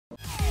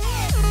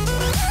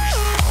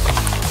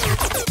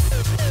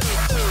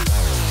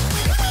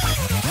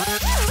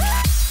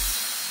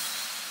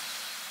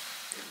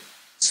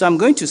So I'm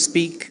going to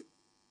speak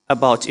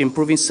about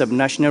improving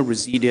subnational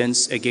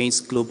resilience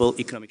against global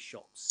economic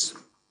shocks.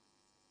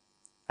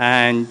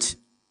 And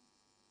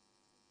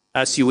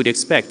as you would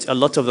expect, a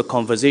lot of the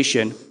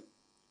conversation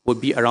would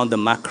be around the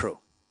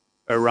macro,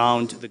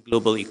 around the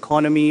global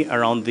economy,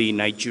 around the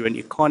Nigerian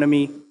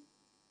economy,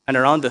 and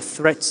around the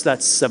threats that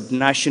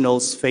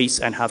subnationals face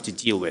and have to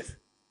deal with.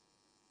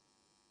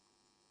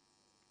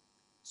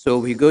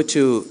 So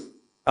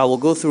I will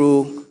go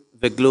through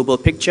the global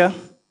picture,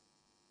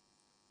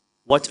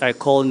 what I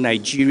call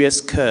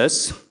Nigeria's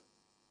curse,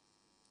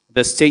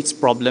 the state's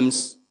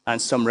problems,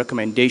 and some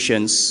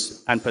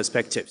recommendations and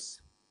perspectives.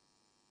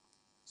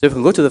 So if we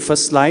can go to the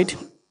first slide,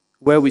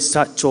 where we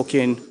start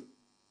talking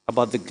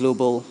about the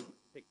global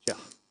picture.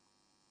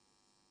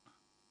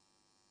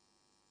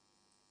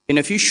 In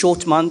a few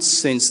short months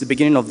since the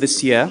beginning of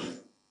this year,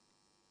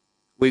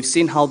 we've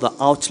seen how the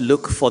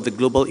outlook for the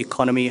global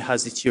economy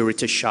has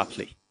deteriorated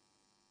sharply.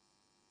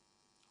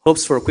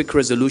 Hopes for a quick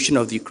resolution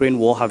of the Ukraine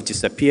war have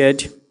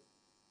disappeared,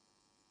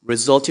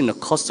 resulting in a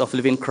cost of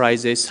living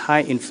crisis,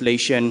 high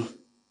inflation,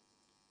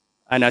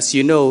 and as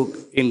you know,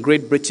 in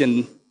Great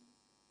Britain,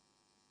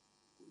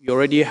 you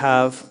already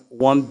have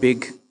one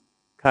big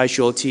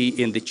casualty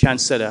in the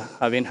Chancellor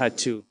having had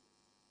to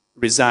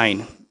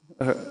resign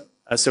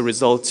as a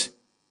result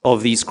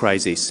of these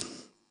crises.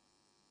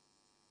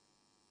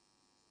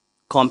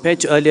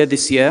 Compared to earlier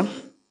this year,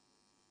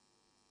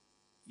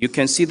 you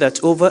can see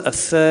that over a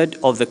third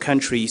of the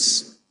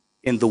countries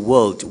in the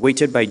world,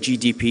 weighted by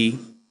GDP,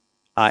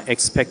 are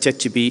expected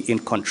to be in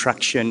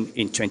contraction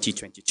in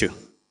 2022.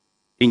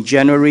 In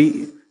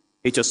January,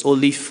 it was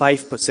only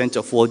 5%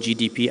 of world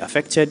GDP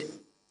affected.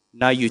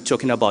 Now you're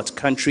talking about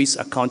countries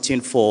accounting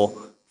for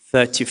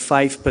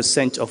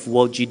 35% of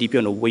world GDP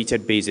on a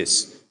weighted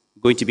basis,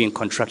 going to be in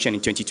contraction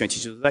in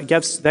 2022.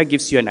 That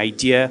gives you an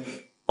idea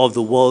of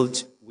the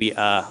world we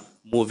are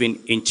moving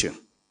into.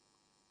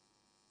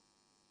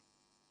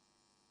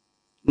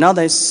 Now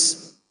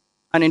there's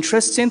an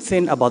interesting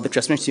thing about the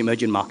transmission to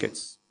emerging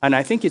markets. And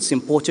I think it's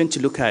important to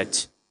look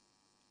at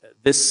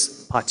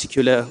this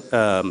particular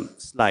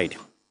slide.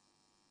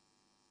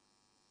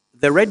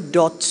 The red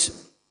dot,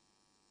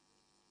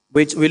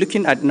 which we're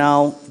looking at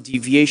now,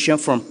 deviation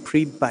from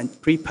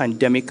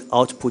pre-pandemic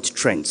output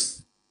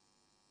trends.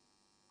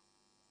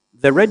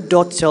 The red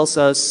dot tells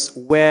us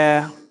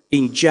where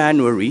in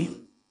January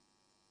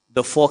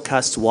the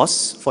forecast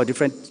was for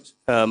different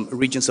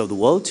regions of the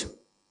world.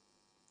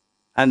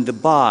 And the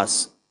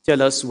bars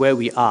tell us where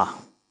we are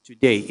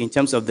today in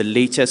terms of the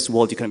latest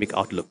World Economic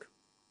Outlook.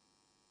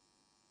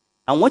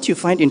 And what you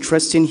find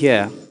interesting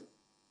here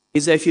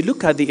is that if you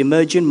look at the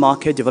emerging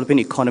market developing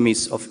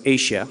economies of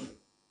Asia,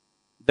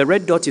 the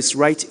red dot is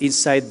right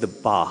inside the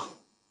bar,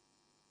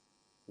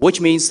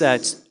 which means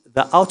that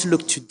the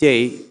outlook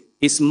today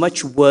is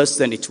much worse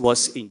than it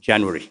was in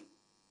January.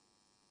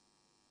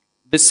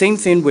 The same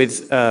thing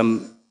with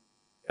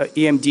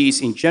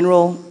EMDs in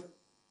general,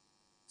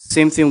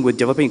 same thing with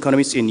developing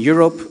economies in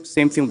Europe,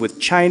 same thing with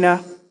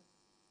China,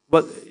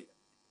 but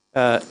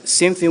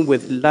same thing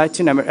with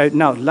Latin America.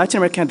 Now, Latin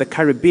America and the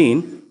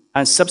Caribbean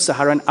and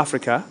Sub-Saharan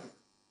Africa,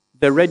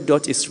 the red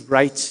dot is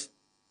right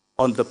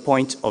on the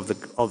point of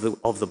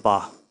the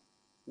bar,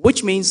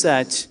 which means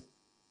that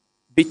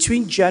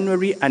between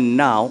January and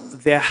now,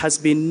 there has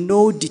been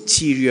no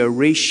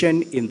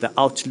deterioration in the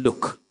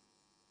outlook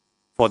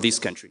for these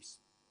countries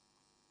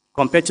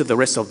compared to the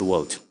rest of the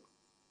world.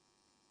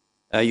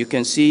 You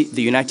can see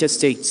the United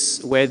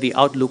States, where the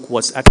outlook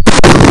was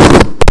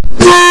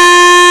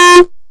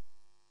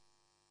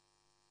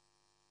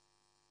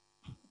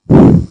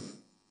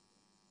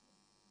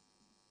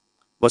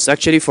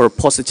actually for a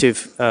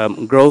positive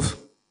growth,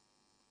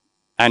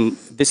 and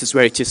this is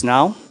where it is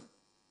now.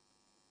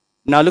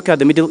 Now look at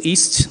the Middle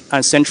East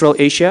and Central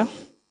Asia,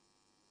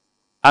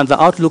 and the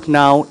outlook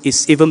now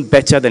is even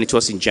better than it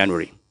was in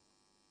January.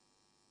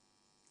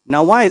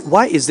 Now,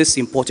 why is this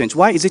important?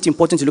 Why is it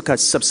important to look at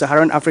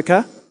Sub-Saharan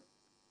Africa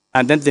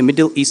and then the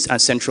Middle East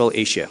and Central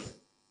Asia?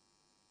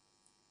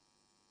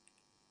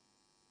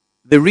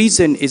 The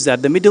reason is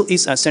that the Middle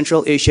East and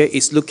Central Asia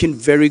is looking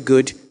very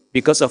good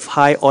because of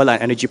high oil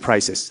and energy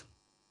prices.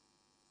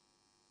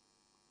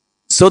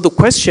 So the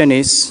question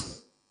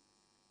is,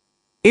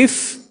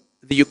 if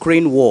the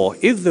Ukraine war,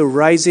 if the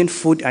rising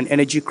food and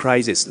energy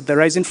crisis, the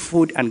rising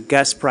food and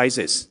gas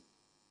prices,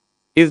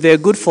 if they're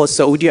good for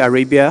Saudi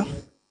Arabia,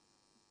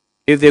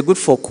 if they're good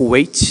for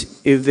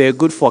Kuwait, if they're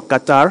good for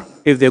Qatar,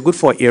 if they're good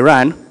for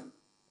Iran,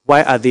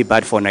 why are they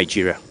bad for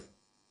Nigeria?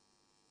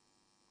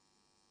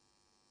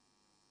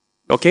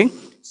 Okay?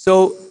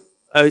 So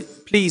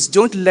please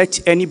don't let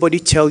anybody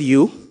tell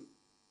you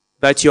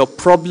that your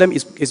problem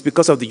is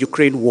because of the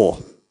Ukraine war.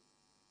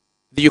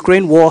 The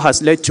Ukraine war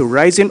has led to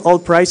rising oil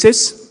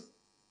prices.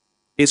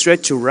 It's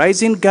led to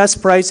rising gas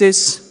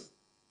prices.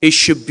 It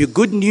should be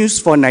good news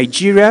for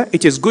Nigeria.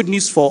 It is good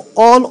news for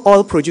all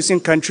oil-producing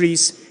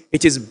countries.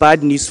 It is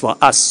bad news for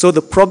us. So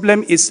the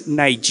problem is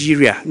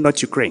Nigeria,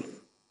 not Ukraine.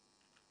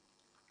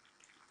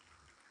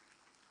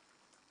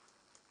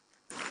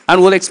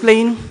 And we'll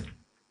explain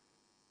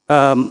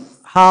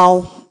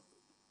how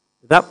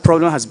that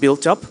problem has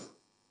built up,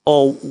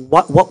 or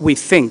what we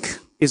think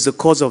is the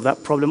cause of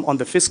that problem on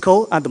the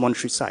fiscal and the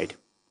monetary side.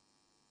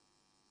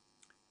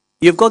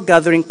 You've got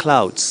gathering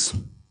clouds.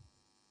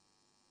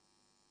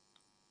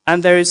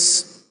 And there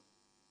is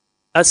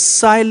a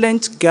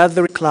silent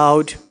gathering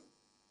cloud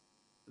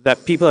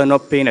that people are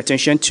not paying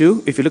attention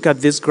to. If you look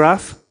at this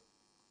graph,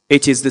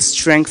 it is the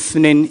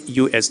strengthening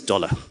US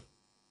dollar.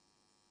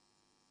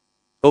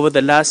 Over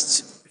the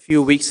last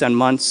few weeks and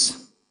months,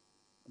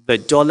 the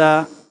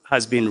dollar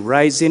has been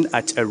rising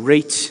at a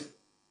rate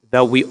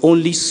that we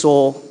only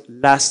saw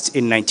last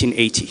in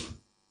 1980.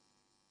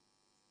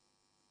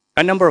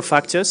 A number of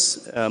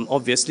factors,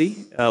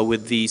 obviously,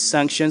 with the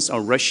sanctions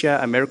on Russia,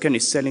 America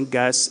is selling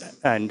gas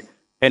and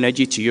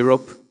energy to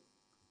Europe.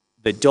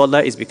 The dollar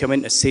is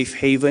becoming a safe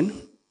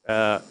haven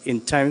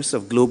in times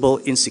of global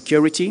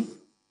insecurity.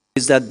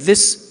 Is that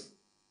this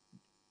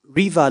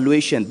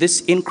revaluation, this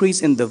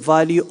increase in the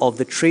value of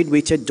the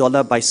trade-weighted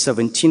dollar by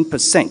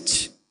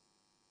 17%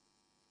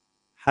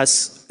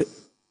 has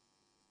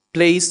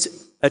placed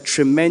a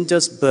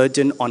tremendous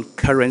burden on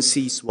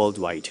currencies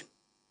worldwide.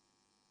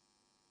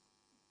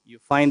 You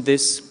find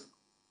this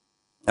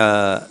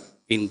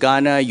in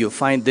Ghana, you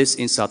find this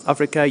in South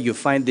Africa, you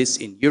find this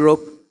in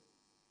Europe.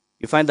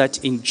 You find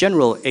that in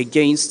general,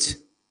 against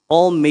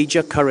all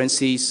major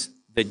currencies,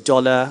 the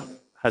dollar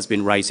has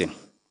been rising.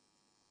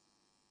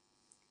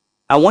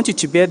 I want you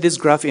to bear this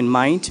graph in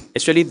mind,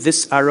 especially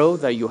this arrow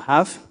that you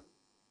have.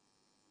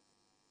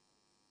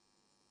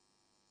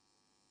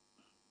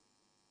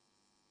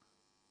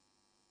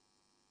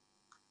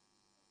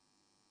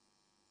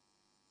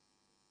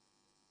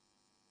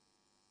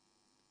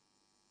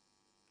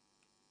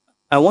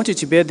 I want you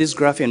to bear this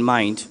graph in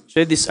mind,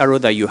 especially this arrow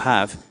that you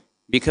have,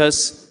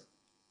 because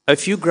a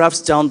few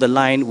graphs down the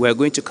line, we're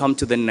going to come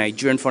to the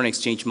Nigerian foreign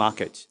exchange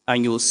market,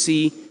 and you'll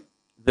see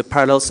the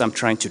parallels I'm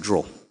trying to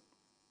draw.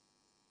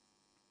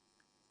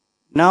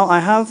 Now, I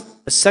have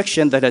a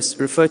section that is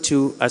referred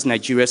to as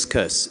Nigeria's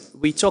curse.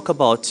 We talk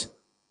about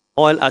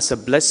oil as a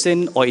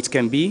blessing, or it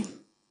can be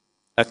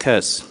a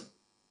curse.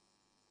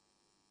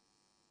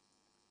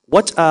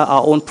 What are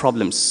our own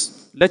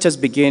problems? Let us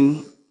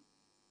begin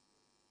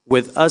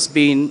with us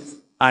being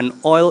an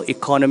oil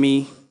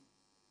economy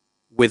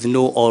with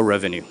no oil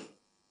revenue.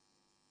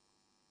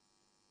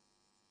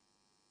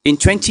 In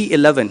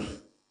 2011,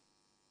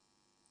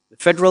 the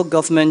federal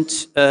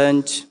government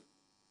earned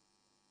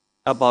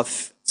about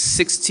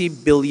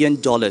 $60 billion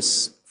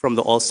from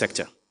the oil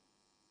sector.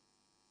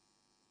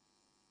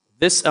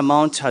 This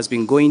amount has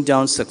been going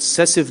down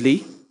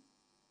successively.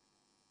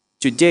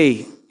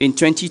 Today, in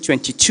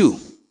 2022,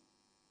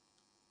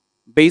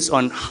 based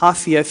on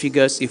half-year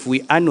figures, if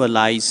we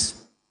annualize,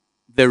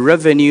 the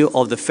revenue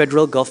of the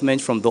federal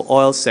government from the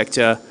oil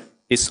sector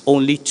is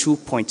only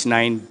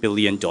 $2.9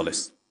 billion.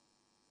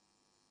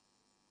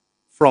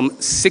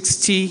 From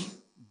 60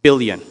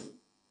 billion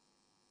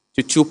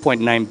to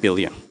 2.9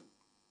 billion.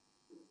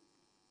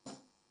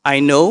 I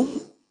know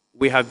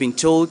we have been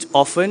told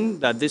often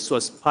that this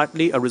was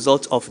partly a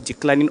result of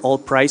declining oil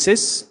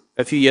prices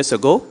a few years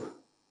ago.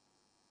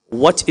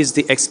 What is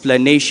the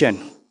explanation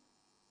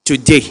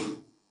today?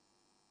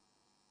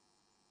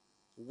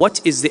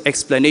 What is the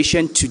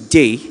explanation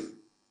today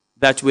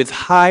that with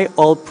high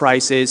oil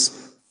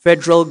prices,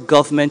 federal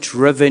government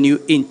revenue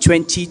in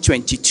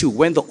 2022,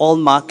 when the oil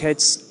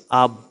markets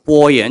are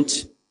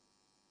buoyant,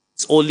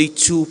 it's only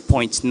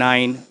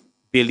 $2.9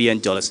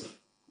 billion.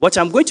 What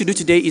I'm going to do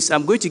today is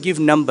I'm going to give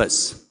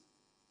numbers.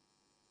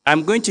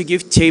 I'm going to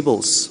give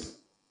tables.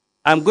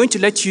 I'm going to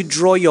let you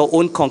draw your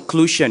own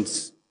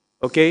conclusions.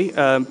 Okay?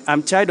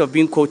 I'm tired of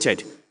being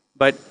quoted,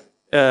 but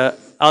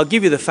I'll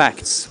give you the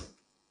facts.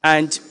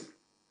 And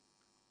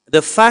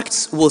the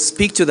facts will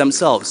speak to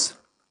themselves.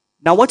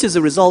 Now, what is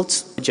the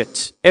result?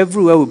 Budget.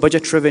 Everywhere we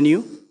budget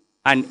revenue,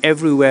 and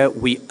everywhere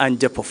we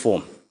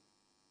underperform.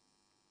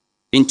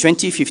 In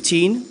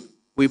 2015,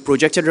 we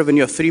projected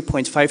revenue of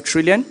 3.5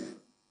 trillion.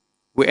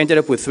 We ended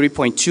up with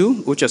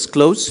 3.2, which was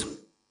close.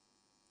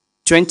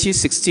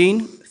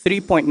 2016,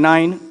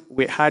 3.9,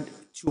 we had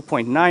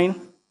 2.9.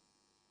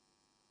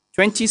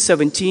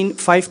 2017,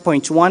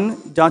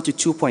 5.1, down to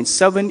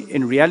 2.7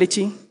 in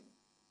reality.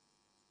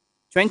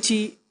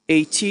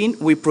 2018,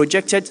 we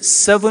projected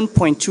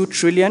 7.2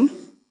 trillion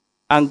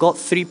and got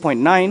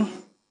 3.9.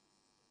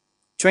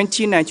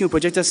 2019, we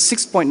projected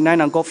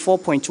 6.9 and got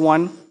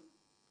 4.1.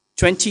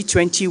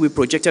 2020, we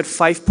projected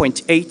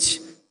 5.8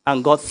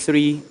 and got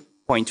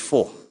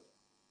 3.4.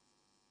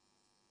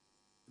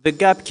 The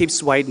gap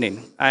keeps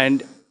widening,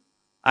 and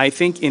I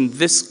think in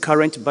this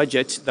current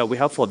budget that we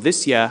have for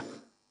this year,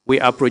 we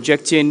are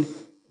projecting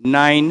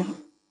 9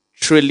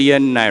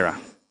 trillion naira.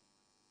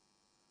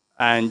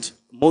 And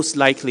most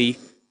likely,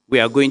 we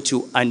are going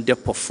to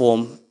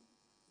underperform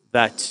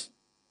that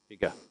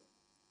figure.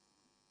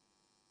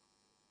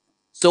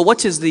 So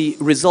what is the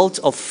result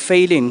of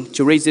failing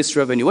to raise this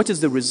revenue? What is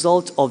the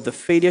result of the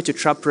failure to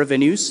trap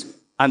revenues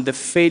and the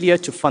failure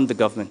to fund the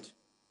government?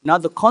 Now,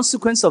 the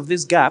consequence of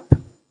this gap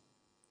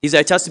is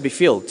that it has to be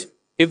filled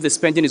if the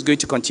spending is going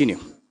to continue.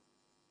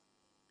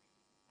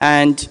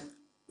 And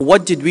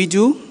What did we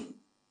do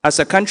as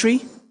a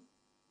country?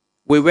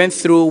 We went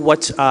through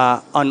what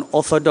are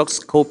unorthodox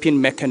coping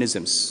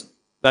mechanisms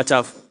that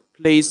have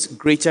placed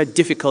greater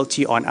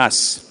difficulty on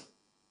us.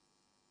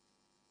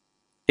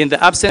 In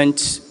the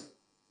absence,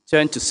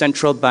 turn to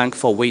central bank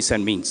for ways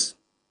and means.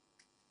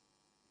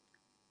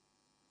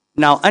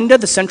 Now, under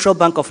the Central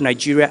Bank of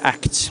Nigeria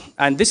Act,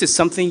 and this is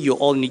something you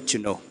all need to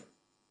know,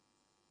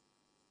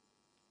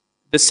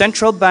 the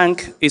central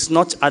bank is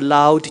not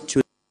allowed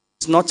to,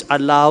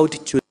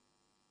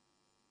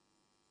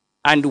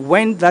 and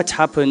when that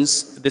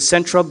happens, the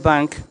central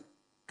bank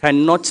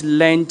cannot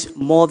lend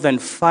more than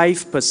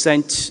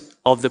 5%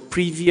 of the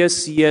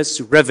previous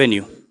year's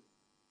revenue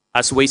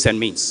as ways and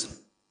means.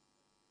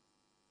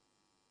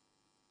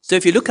 So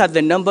if you look at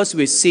the numbers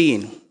we're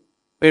seeing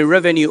in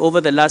revenue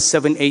over the last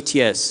 7-8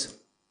 years,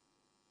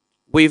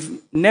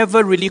 we've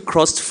never really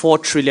crossed 4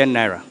 trillion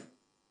naira.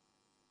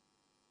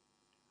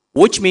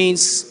 Which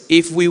means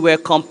if we were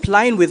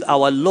complying with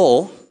our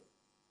law,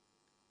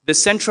 the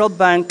central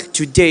bank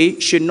today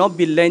should not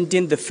be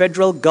lending the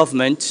federal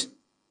government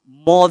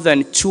more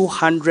than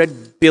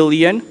 200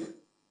 billion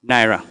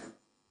naira.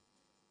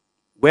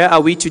 Where are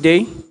we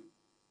today?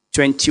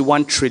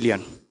 21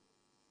 trillion.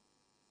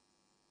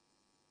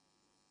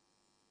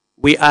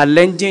 We are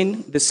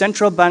lending, the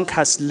central bank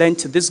has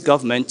lent this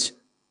government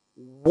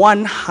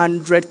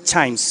 100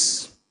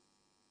 times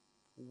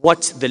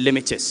what the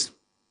limit is.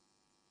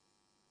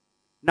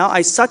 Now,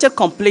 I started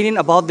complaining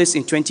about this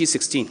in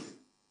 2016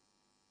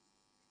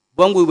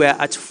 when we were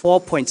at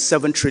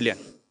 4.7 trillion.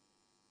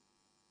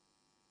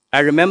 I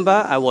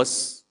remember I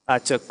was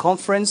at a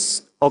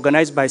conference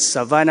organized by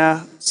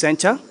Savannah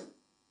Center,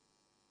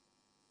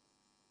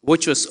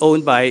 which was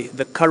owned by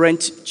the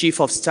current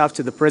chief of staff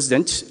to the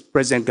president,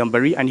 President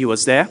Gambari, and he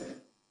was there.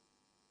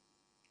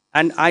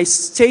 And I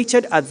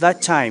stated at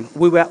that time,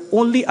 we were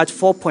only at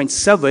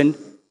 4.7,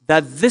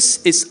 that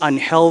this is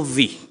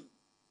unhealthy.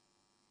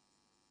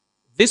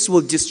 This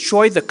will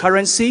destroy the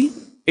currency.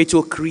 It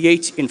will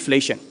create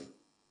inflation.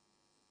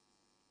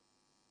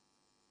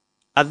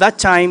 At that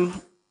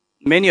time,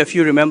 many of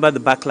you remember the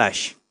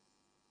backlash.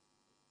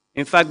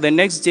 In fact, the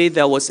next day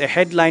there was a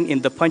headline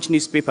in the Punch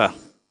newspaper.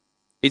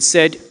 It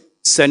said,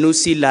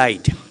 Sanusi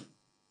lied.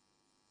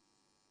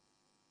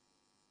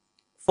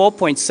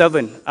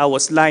 4.7, I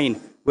was lying.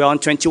 We're on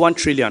 21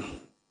 trillion.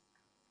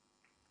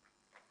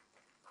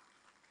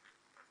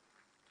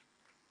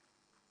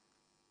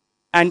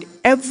 And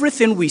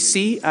everything we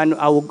see, and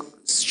I will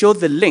show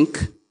the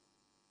link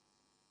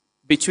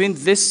between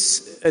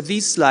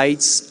these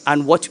slides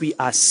and what we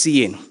are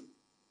seeing.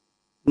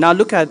 Now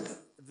look at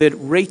the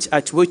rate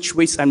at which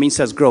ways and means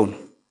has grown.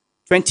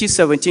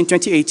 2017,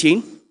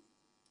 2018,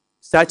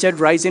 started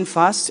rising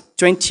fast.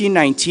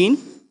 2019,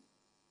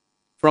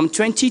 from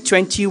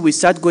 2020, we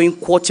start going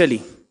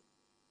quarterly.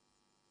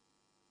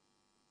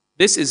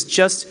 This is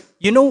just,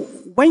 you know,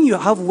 when you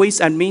have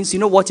ways and means, you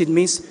know what it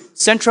means?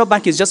 Central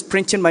bank is just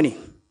printing money.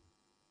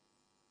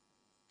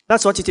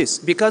 That's what it is.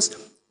 Because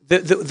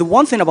the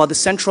one thing about the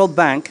central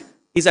bank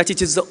is that it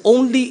is the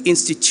only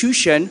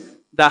institution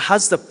that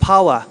has the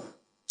power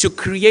to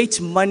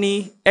create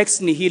money ex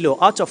nihilo,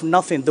 out of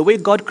nothing. The way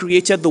God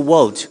created the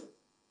world,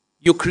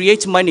 you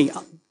create money.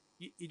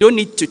 You don't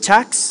need to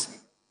tax.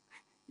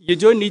 You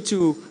don't need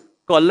to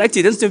collect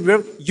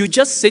it. You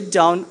just sit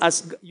down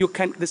as you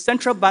can. The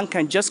central bank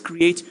can just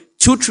create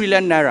 2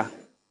 trillion naira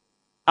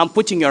and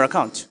put in your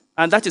account.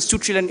 And that is 2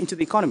 trillion into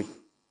the economy.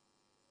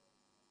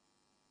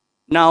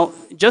 Now,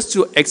 just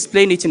to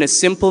explain it in a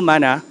simple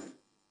manner,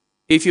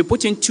 if you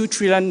put in 2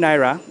 trillion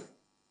naira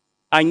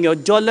and your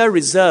dollar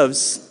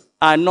reserves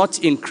are not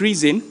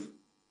increasing,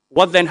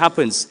 what then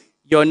happens?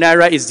 Your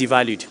naira is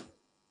devalued.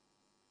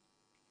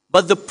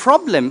 But the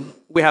problem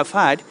we have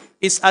had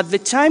is at the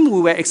time we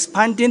were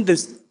expanding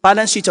the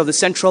balance sheet of the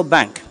central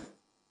bank,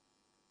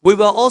 we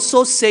were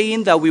also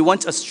saying that we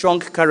want a strong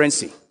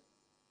currency.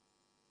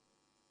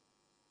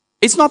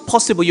 It's not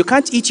possible. You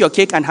can't eat your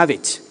cake and have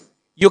it.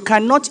 You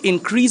cannot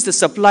increase the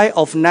supply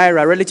of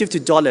naira relative to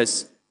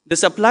dollars, the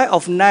supply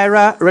of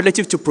naira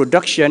relative to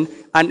production,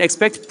 and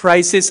expect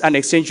prices and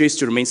exchange rates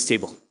to remain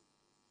stable.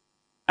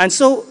 And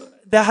so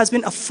there has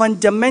been a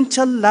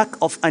fundamental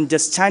lack of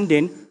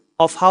understanding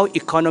of how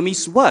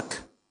economies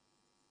work.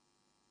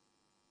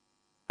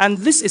 And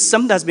this is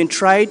something that's been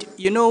tried.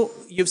 You know,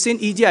 you've seen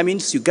Idi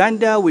Amin's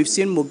Uganda, we've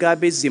seen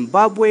Mugabe's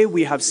Zimbabwe,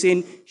 we have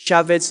seen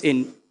Chavez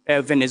in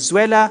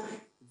Venezuela.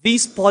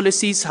 These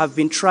policies have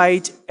been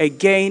tried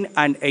again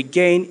and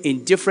again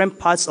in different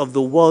parts of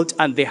the world,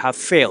 and they have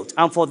failed.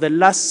 And for the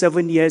last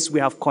 7 years, we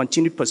have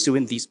continued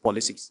pursuing these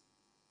policies.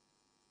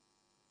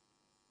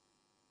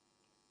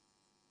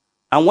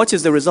 And what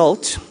is the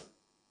result?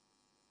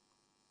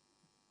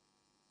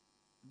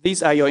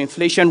 These are your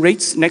inflation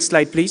rates. Next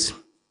slide, please.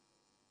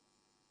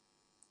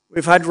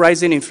 We've had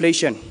rising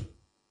inflation,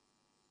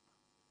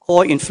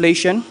 core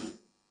inflation,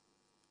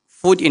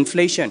 food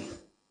inflation.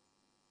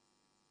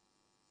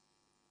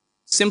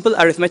 Simple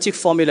arithmetic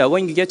formula,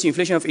 when you get to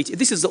inflation of 80,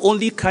 this is the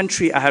only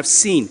country I have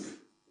seen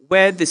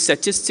where the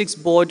Statistics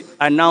Board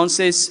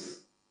announces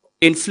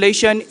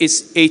Inflation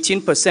is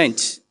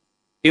 18%.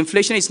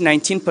 Inflation is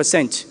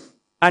 19%.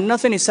 And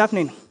nothing is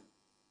happening.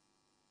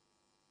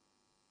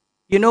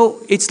 You know,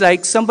 it's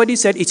like somebody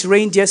said it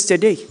rained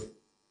yesterday.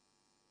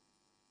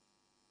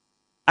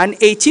 An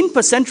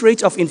 18%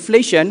 rate of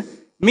inflation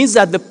means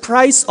that the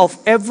price of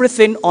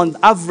everything on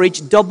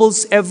average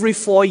doubles every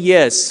 4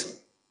 years.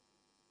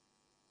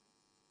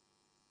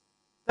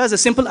 That's a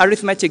simple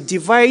arithmetic.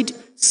 Divide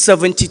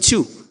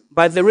 72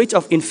 by the rate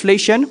of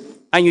inflation,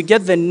 and you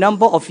get the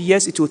number of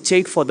years it will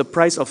take for the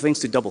price of things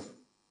to double.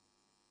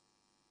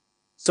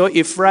 So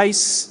if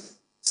rice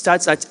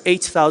starts at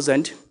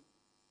 8,000,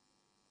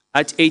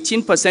 at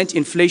 18%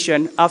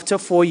 inflation, after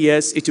 4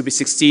 years, it will be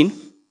 16.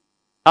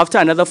 After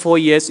another 4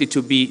 years, it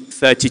will be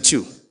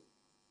 32.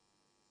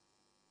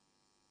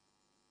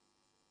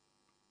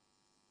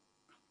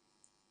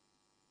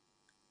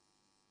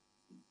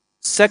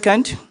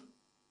 Second,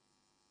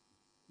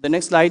 the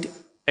next slide,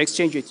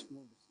 exchange rate.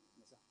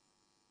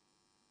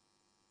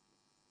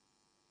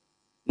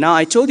 Now,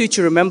 I told you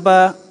to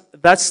remember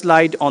that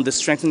slide on the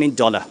strengthening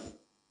dollar.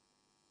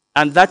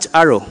 And that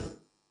arrow.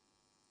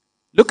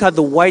 Look at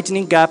the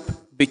widening gap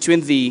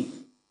between the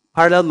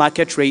parallel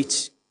market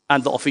rate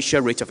and the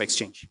official rate of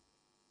exchange.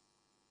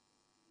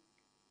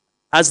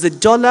 As the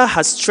dollar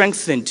has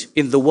strengthened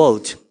in the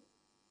world,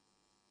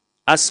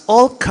 as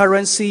all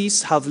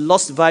currencies have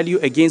lost value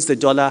against the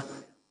dollar,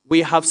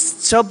 we have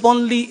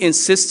stubbornly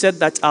insisted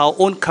that our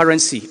own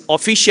currency,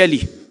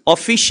 officially,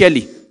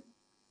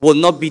 will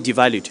not be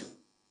devalued.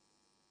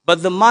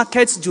 But the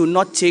markets do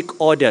not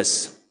take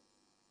orders.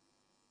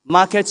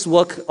 Markets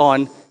work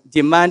on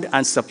demand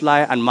and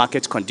supply and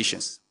market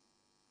conditions.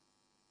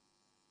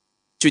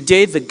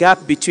 Today, the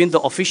gap between the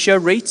official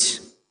rate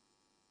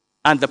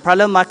and the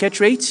parallel market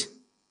rate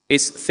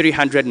is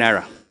 300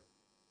 naira.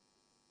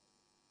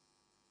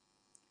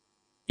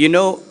 You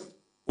know,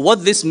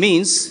 what this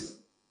means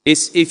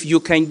is if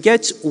you can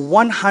get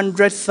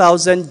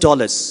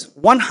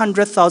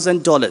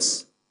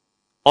 $100,000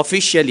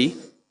 officially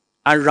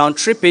and round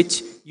trip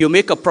it, you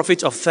make a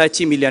profit of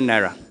 30 million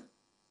naira.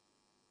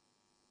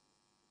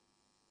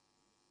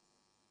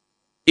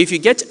 If you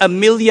get $1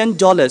 million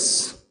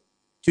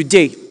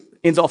today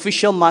in the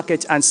official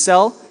market and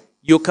sell,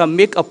 you can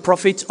make a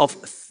profit of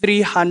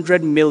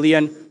 300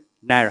 million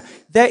naira.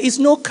 There is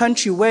no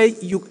country where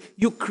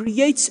you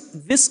create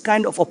this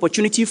kind of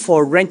opportunity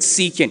for rent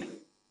seeking,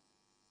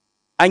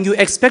 and you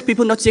expect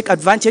people not to take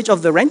advantage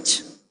of the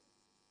rent?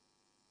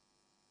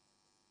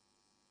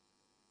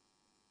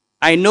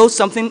 I know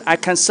something, I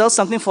can sell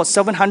something for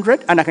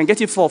 700 and I can get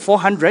it for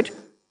 400,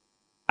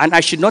 and I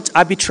should not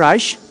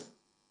arbitrage.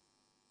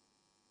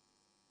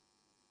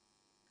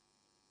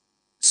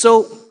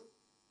 So,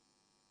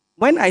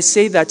 when I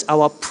say that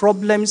our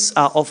problems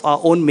are of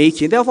our own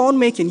making, they're of our own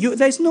making.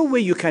 There's no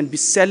way you can be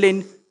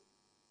selling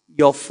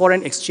your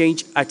foreign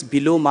exchange at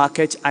below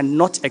market and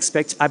not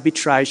expect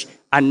arbitrage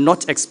and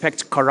not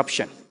expect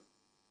corruption.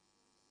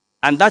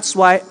 And that's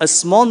why a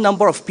small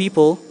number of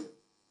people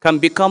can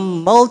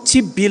become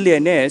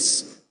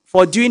multi-billionaires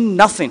for doing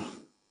nothing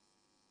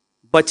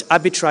but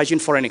arbitraging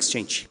foreign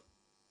exchange.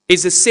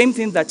 It's the same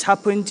thing that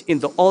happened in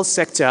the oil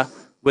sector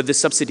with the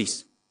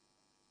subsidies.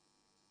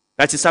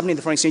 That is happening in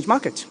the foreign exchange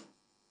market.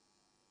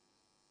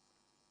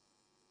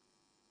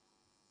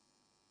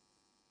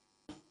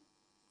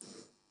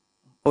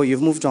 Oh,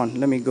 you've moved on.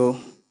 Let me go.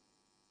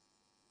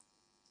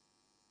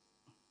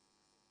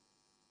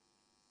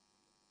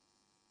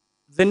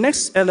 The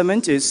next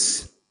element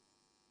is,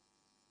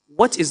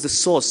 what is the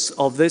source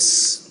of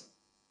this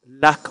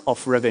lack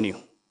of revenue?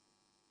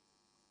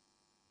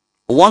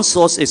 One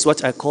source is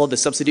what I call the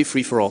subsidy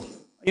free-for-all.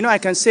 You know, I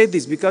can say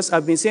this because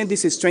I've been saying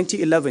this since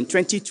 2011,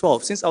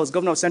 2012, since I was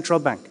governor of Central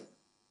Bank.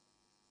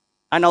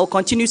 And I'll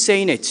continue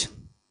saying it.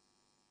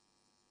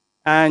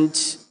 And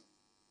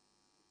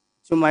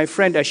to my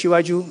friend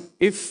Ashiwaju,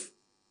 if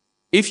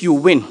you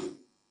win,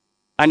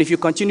 and if you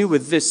continue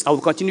with this, I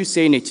will continue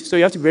saying it. So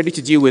you have to be ready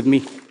to deal with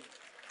me.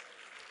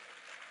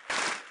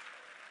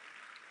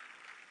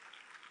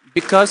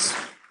 Because,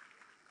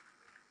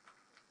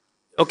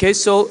 okay,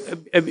 so,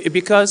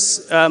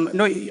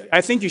 no,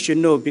 I think you should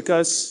know,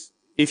 because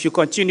if you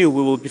continue,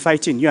 we will be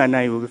fighting. You and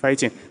I will be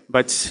fighting.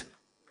 But,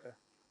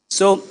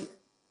 so,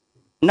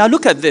 now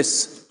look at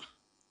this.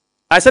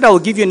 I said I will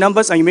give you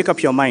numbers and you make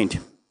up your mind.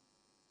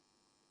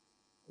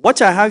 What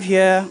I have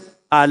here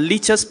are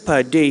liters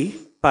per day,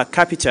 per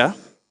capita,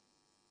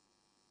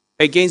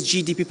 against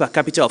GDP per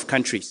capita of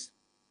countries.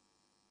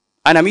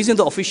 And I'm using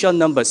the official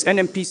numbers.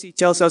 NNPC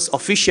tells us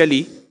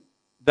officially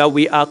that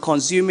we are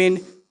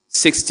consuming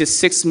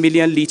 66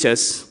 million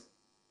liters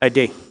a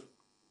day.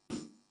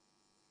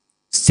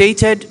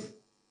 Stated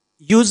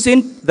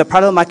using the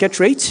parallel market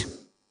rate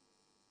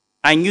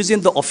and using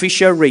the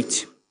official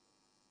rate.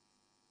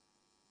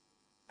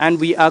 And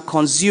we are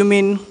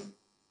consuming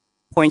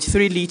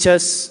 0.3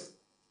 liters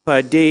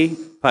per day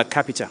per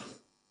capita.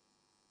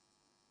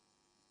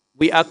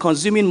 We are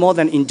consuming more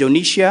than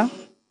Indonesia,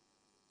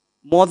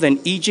 more than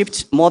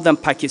Egypt, more than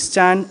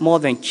Pakistan, more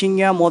than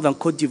Kenya, more than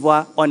Cote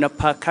d'Ivoire on a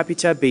per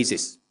capita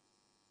basis.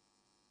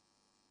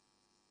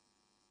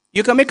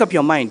 You can make up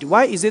your mind.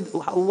 Why is it,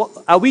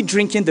 are we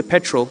drinking the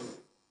petrol?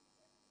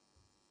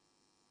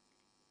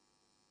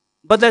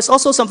 But there's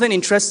also something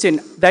interesting.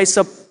 There is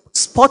a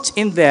spot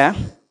in there,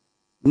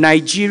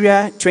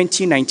 Nigeria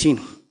 2019.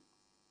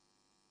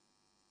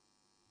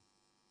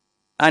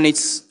 And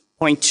it's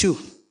 0.2.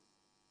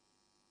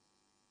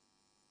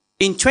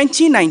 In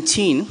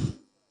 2019,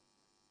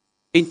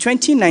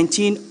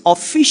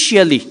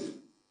 officially,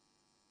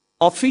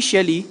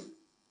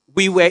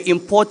 we were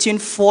importing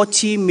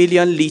 40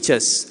 million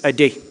liters a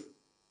day.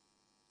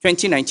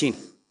 2019.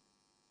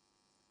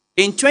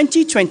 In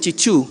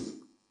 2022,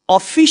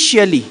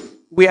 officially,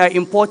 we are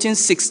importing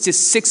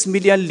 66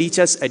 million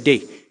liters a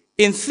day.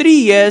 In 3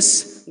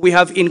 years, we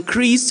have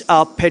increased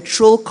our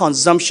petrol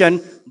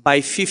consumption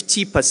by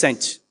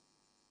 50%.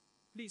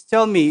 Please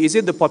tell me, is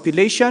it the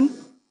population?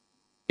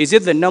 Is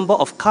it the number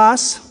of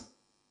cars?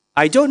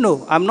 I don't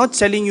know. I'm not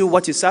telling you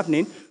what is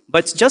happening,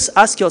 but just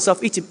ask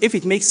yourself if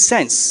it makes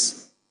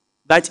sense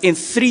that in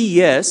 3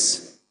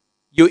 years,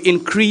 you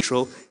increase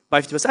petrol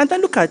by 50%. And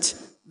then look at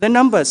the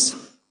numbers.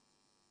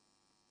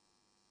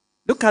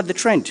 Look at the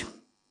trend.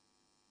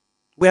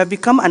 We have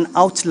become an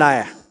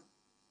outlier.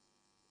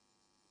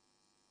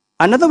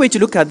 Another way to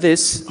look at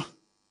this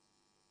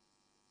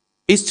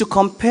is to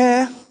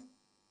compare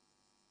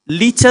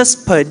liters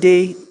per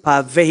day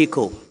per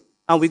vehicle.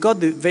 And we got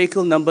the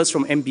vehicle numbers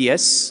from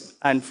MBS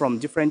and from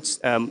different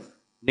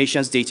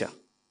nations' data.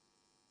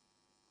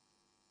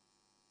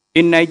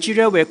 In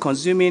Nigeria, we're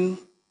consuming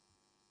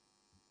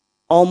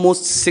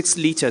almost 6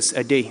 liters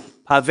a day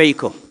per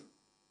vehicle.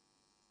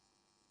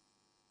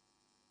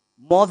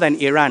 More than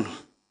Iran.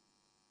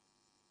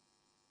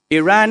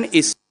 Iran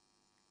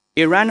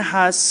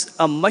has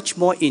a much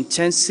more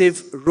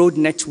intensive road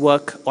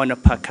network on a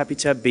per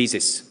capita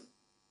basis.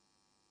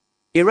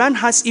 Iran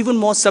has even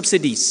more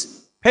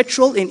subsidies.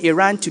 Petrol in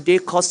Iran today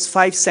costs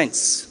 5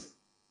 cents.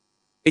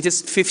 It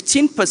is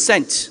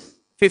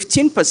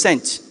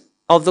 15%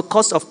 of the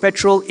cost of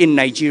petrol in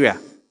Nigeria.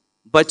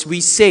 But we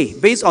say,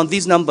 based on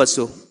these numbers,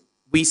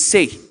 we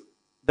say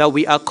that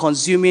we are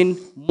consuming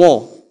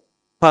more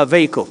per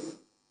vehicle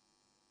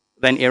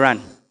than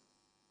Iran.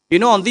 You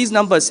know, on these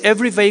numbers,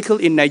 every vehicle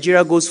in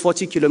Nigeria goes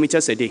 40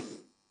 kilometers a day.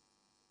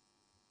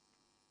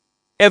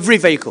 Every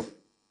vehicle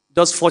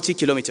does 40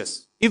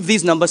 kilometers, if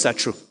these numbers are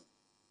true.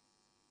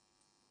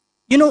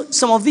 You know,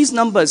 some of these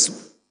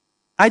numbers,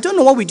 I don't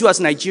know what we do as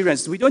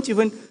Nigerians. We don't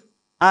even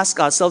ask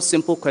ourselves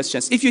simple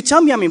questions. If you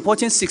tell me I'm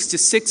importing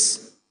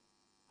 66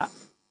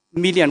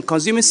 million,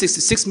 consuming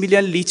 66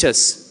 million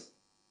liters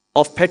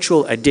of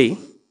petrol a day,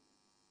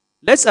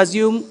 let's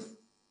assume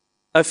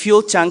a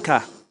fuel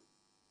tanker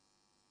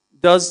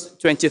does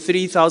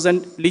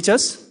 23,000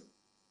 liters.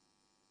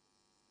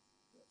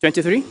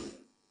 23?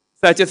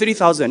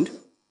 33,000.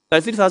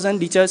 33,000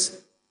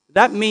 liters.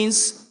 That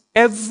means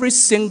every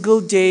single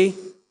day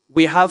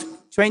we have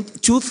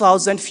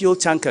 2,000 fuel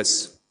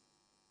tankers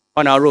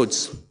on our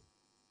roads.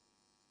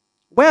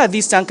 Where are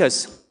these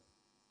tankers?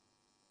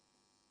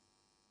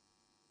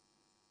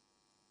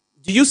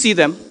 Do you see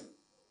them?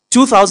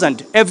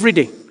 2,000 every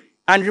day.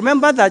 And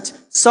remember that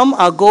some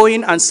are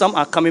going and some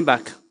are coming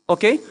back.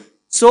 Okay?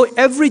 So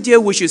every day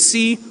we should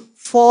see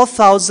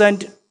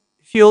 4,000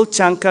 fuel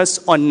tankers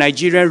on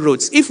Nigerian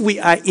roads if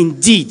we are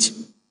indeed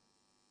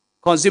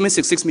consuming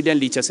 66 million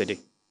liters a day.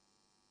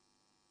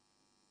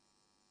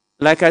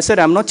 Like I said,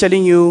 I'm not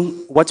telling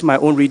you what my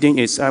own reading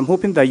is. I'm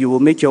hoping that you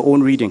will make your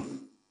own reading.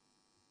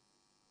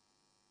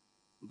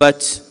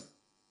 But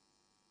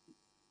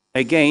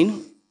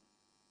again,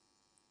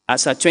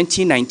 as at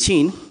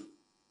 2019,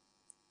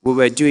 we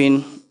were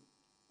doing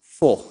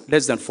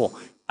less than 4.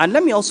 And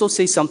let me also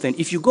say something.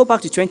 If you go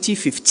back to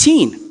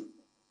 2015,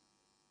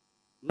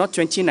 not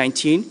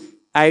 2019,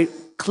 I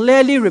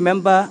clearly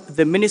remember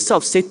the Minister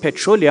of State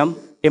Petroleum,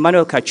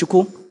 Emmanuel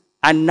Kachukwu,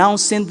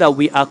 announcing that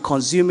we are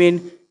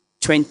consuming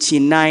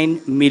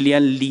 29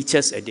 million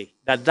liters a day.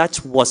 That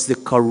was the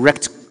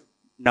correct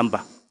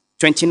number,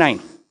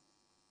 29.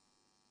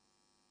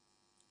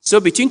 So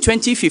between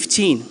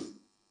 2015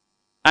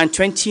 and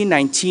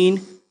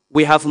 2019,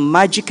 we have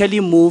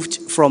magically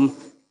moved from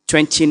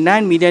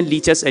 29 million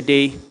liters a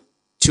day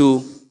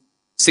to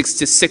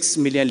 66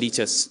 million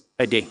liters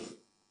a day.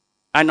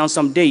 And on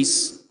some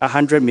days,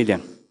 100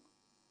 million.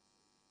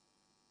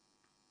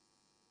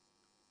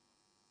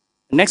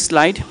 Next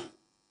slide.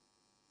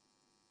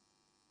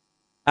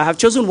 I have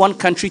chosen one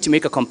country to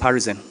make a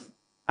comparison.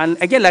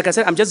 And again, like I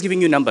said, I'm just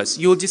giving you numbers.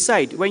 You'll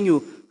decide, when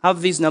you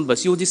have these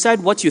numbers, you'll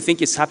decide what you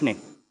think is happening.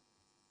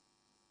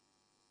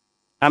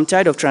 I'm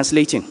tired of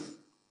translating.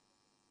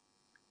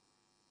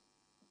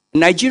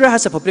 Nigeria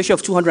has a population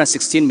of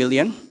 216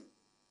 million.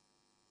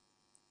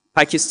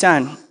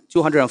 Pakistan,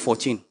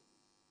 214.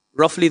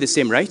 Roughly the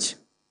same, right?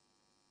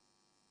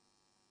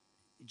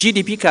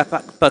 GDP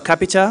per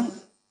capita,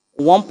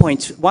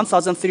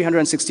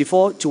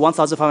 1,364 to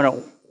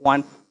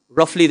 1,501,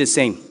 roughly the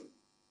same.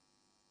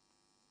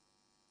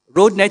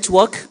 Road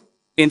network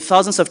in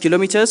thousands of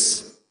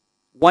kilometers,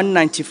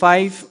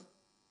 195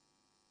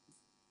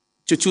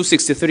 to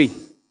 263.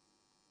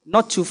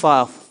 Not too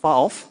far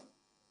off.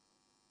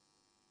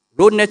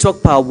 Road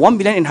network per 1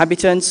 million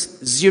inhabitants,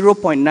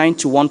 0.9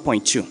 to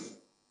 1.2.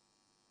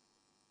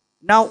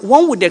 Now,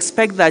 one would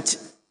expect that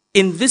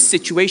in this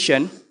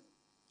situation,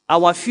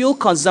 our fuel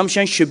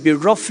consumption should be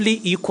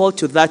roughly equal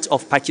to that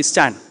of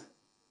Pakistan,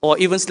 or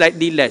even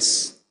slightly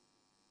less.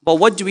 But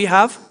what do we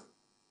have?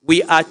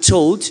 We are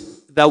told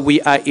that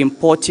we are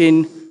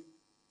importing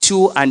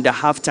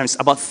 2.5 times,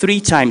 about 3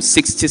 times,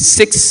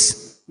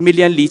 66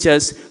 million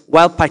liters,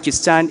 while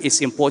Pakistan is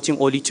importing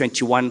only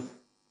 21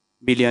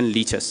 million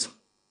liters.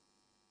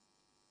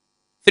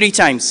 3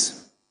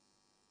 times.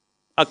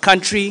 A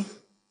country,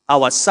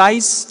 our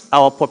size,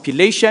 our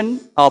population,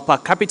 our per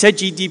capita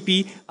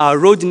GDP, our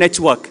road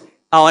network,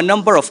 our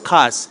number of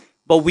cars,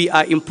 but we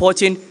are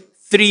importing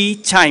 3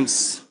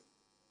 times.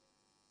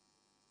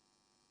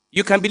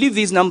 You can believe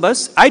these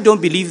numbers. I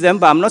don't believe them,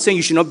 but I'm not saying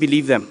you should not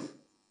believe them.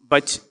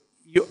 But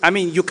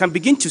you can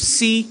begin to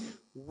see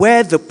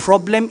where the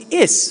problem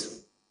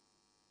is.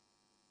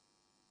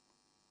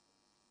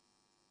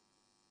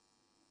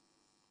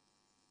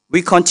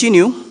 We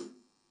continue,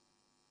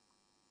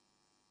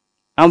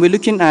 and we're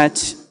looking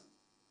at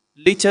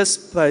liters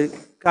per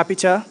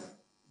capita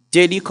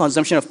daily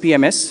consumption of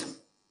PMS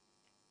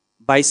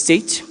by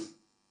state.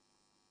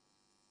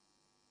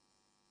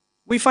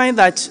 We find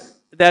that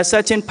there are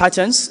certain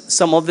patterns.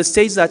 Some of the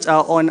states that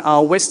are on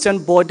our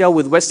western border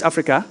with West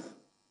Africa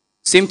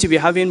seem to be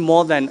having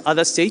more than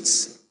other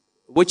states,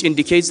 which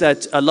indicates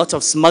that a lot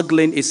of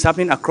smuggling is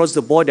happening across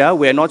the border.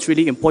 We're not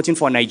really importing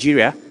for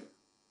Nigeria,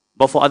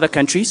 but for other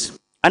countries.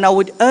 And I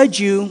would urge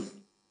you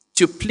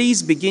to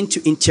please begin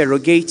to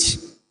interrogate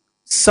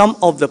some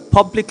of the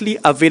publicly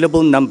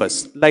available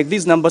numbers, like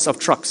these numbers of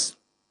trucks.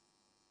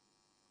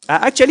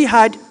 I actually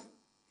had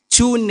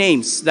 2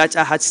 names that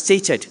I had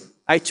stated.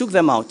 I took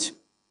them out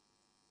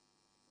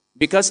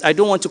because I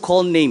don't want to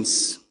call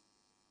names.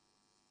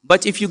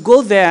 But if you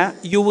go there,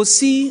 you will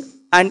see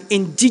an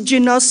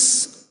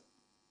indigenous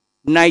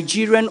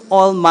Nigerian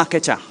oil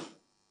marketer,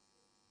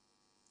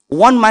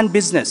 one-man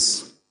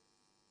business,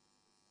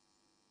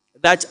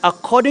 that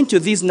according to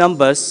these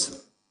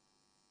numbers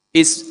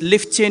is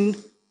lifting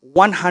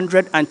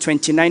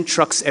 129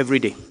 trucks every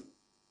day.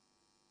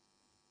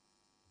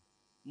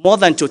 More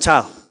than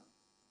Total.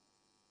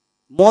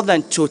 More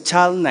than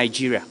Total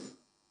Nigeria.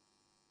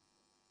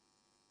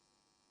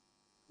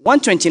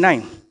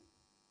 129.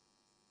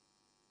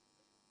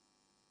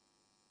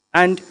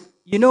 And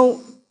you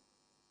know,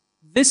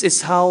 this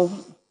is how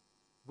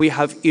we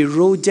have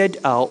eroded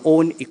our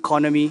own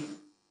economy.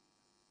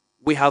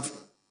 We have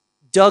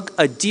dug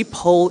a deep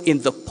hole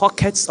in the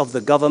pockets of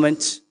the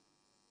government,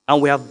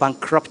 and we have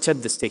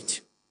bankrupted the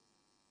state.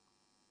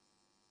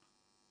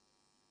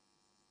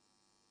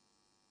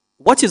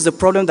 What is the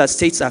problem that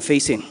states are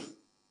facing?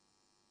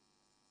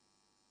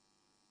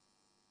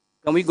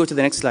 Can we go to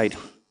the next slide?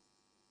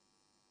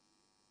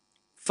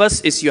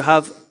 First is you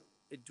have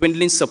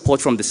dwindling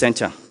support from the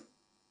center.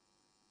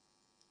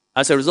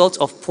 As a result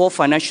of poor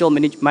financial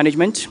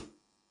management,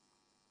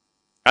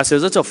 as a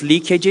result of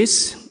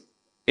leakages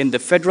in the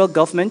federal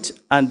government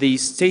and the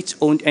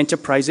state-owned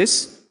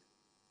enterprises,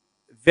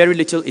 very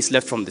little is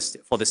left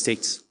for the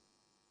states.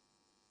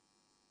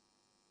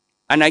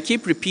 And I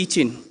keep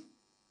repeating,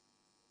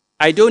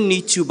 I don't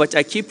need to, but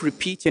I keep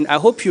repeating, I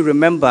hope you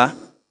remember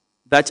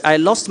that I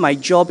lost my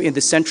job in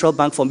the central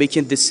bank for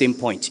making this same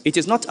point. It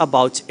is not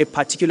about a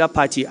particular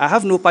party. I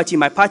have no party.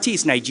 My party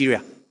is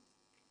Nigeria.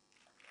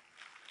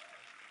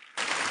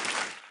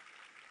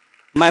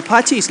 My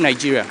party is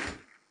Nigeria.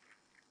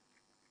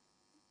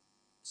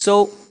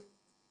 So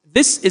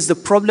this is the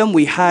problem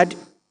we had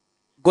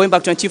going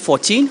back to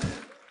 2014.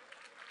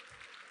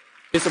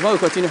 It's the problem we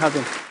continue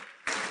having.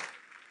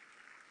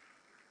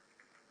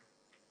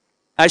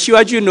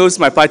 Ashiwaju knows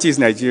my party is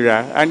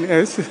Nigeria.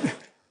 And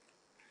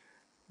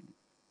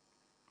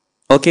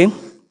okay.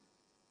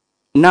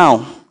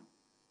 Now,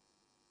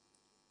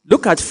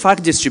 look at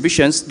fact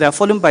distributions. They are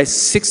falling by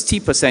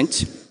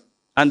 60%,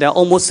 and they are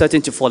almost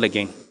certain to fall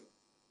again.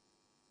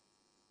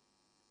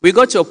 We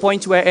got to a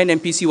point where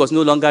NNPC was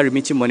no longer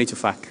remitting money to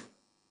FAC,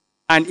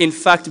 and in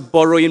fact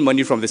borrowing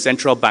money from the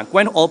central bank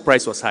when oil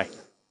price was high.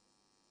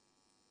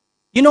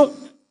 You know,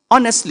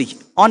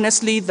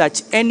 honestly,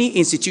 that any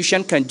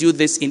institution can do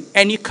this in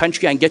any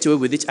country and get away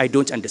with it, I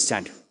don't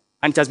understand.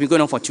 And it has been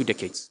going on for 2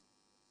 decades.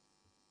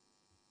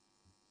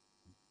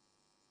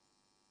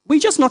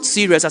 We're just not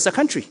serious as a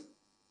country.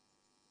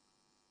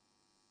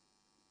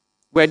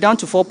 We're down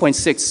to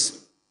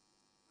 4.6.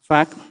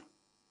 FAC.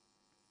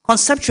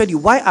 Conceptually,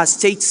 why are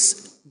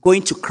states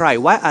going to cry?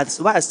 Why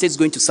are states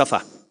going to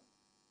suffer?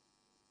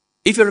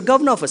 If you're a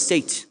governor of a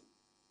state,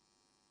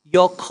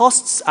 your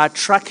costs are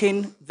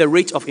tracking the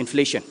rate of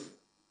inflation.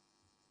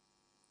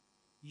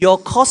 Your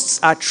costs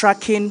are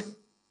tracking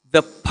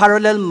the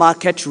parallel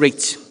market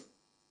rate.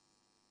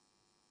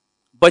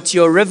 But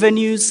your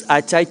revenues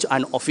are tied to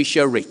an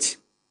official rate.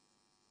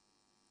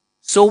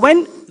 So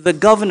when the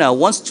governor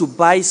wants to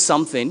buy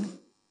something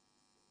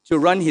to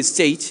run his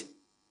state,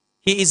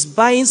 he is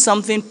buying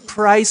something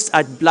priced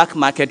at black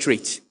market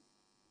rate.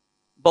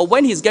 But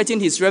when he's getting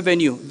his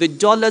revenue, the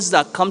dollars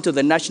that come to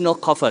the national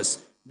coffers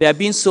They are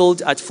being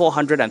sold at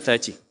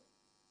 430.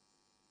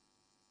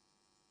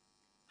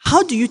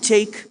 How do you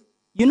take,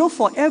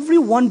 for every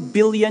 $1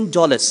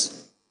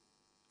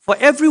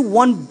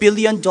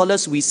 billion,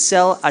 we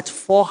sell at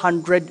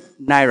 400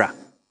 naira,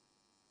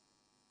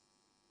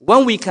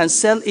 when we can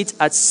sell it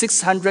at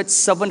 600,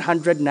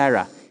 700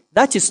 naira,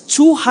 that is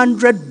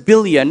 200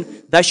 billion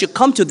that should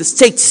come to the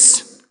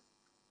states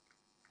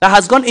that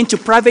has gone into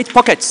private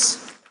pockets.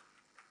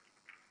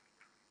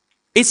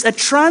 It's a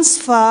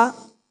transfer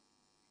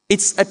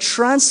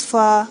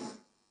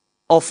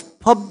of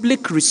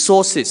public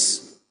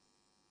resources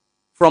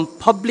from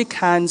public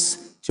hands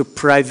to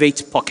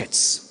private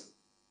pockets.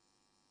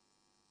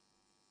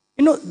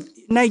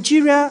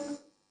 Nigeria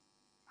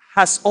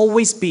has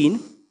always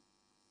been,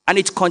 and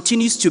it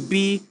continues to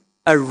be,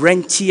 a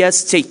rentier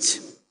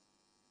state.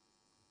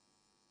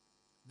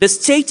 The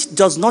state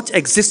does not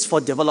exist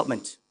for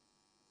development.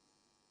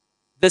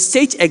 The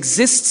state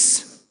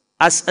exists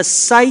as a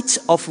site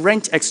of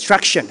rent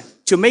extraction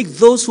to make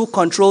those who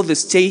control the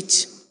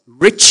state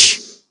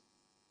rich,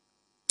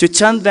 to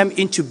turn them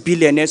into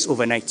billionaires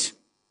overnight.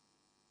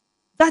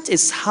 That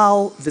is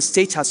how the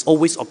state has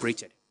always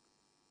operated.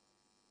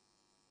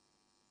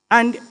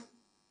 And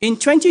in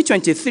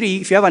 2023,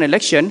 if you have an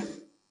election,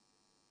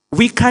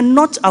 we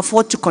cannot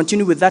afford to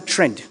continue with that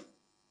trend.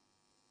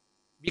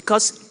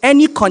 Because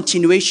any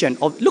continuation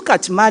of, look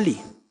at Mali,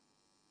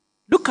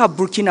 look at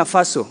Burkina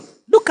Faso,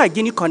 look at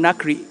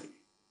Guinea-Conakry,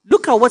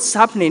 look at what's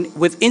happening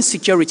with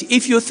insecurity.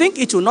 If you think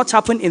it will not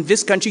happen in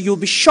this country, you'll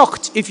be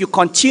shocked. If you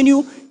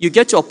continue, you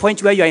get to a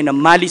point where you're in a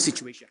Mali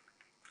situation.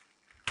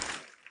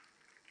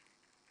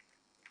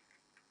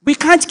 We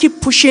can't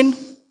keep pushing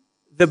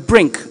the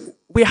brink.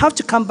 We have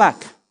to come back.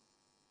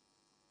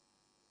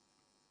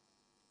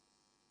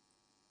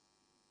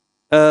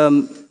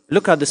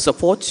 Look at the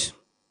support.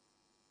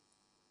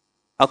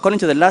 According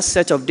to the last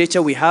set of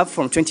data we have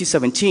from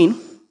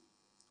 2017,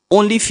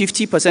 only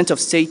 50% of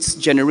states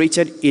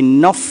generated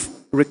enough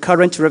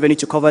recurrent revenue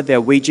to cover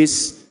their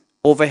wages,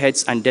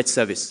 overheads, and debt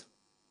service.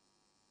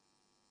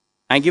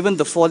 And given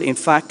the fall in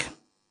FAC,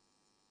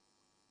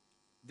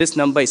 this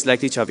number is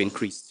likely to have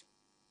increased.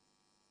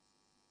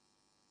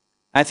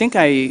 I think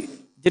I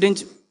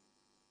didn't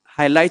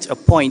highlight a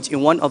point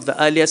in one of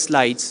the earlier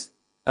slides.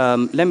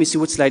 Let me see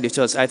what slide it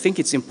was. I think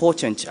it's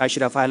important. I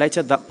should have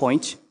highlighted that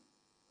point.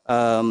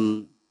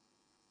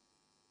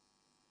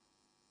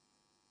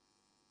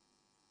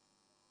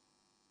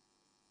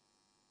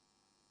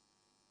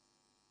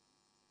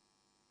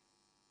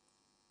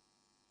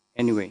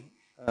 Anyway,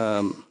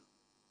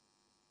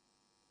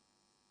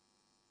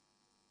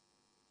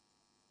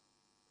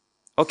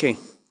 okay.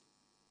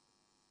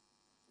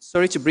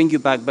 Sorry to bring you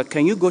back, but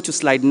can you go to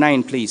slide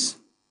 9, please?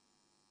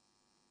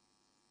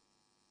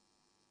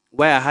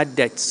 Where I had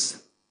debts.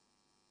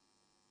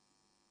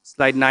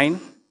 Slide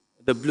 9,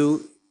 the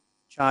blue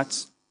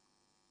chart.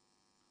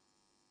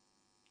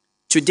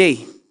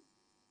 Today,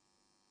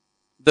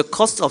 the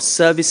cost of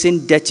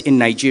servicing debt in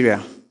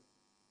Nigeria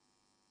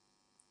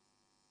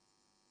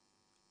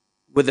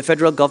with the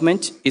federal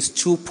government is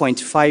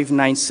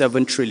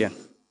 2.597 trillion.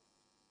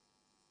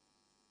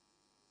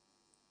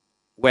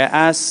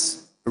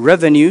 Whereas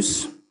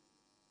revenues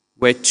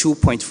were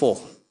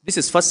 2.4. This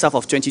is first half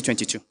of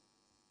 2022.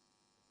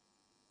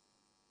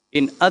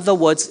 In other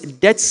words,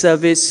 debt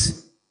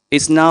service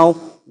is now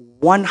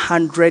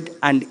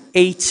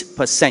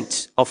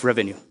 108% of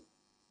revenue.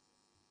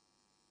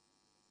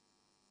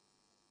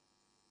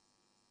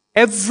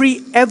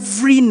 Every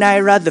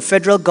naira the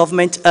federal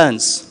government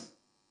earns,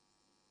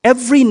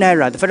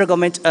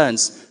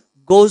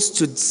 goes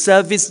to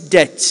service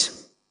debt.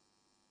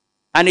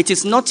 And it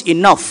is not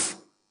enough.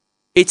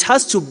 It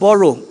has to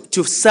borrow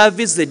to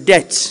service the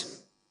debt.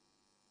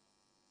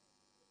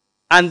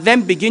 And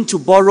then begin to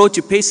borrow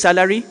to pay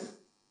salary,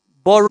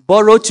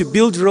 borrow to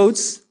build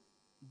roads,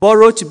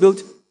 borrow to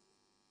build.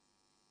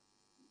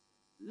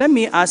 Let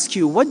me ask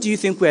you, what do you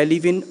think we are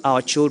leaving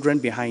our children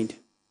behind?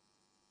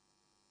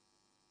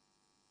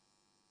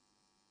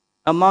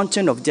 A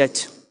mountain of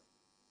debt.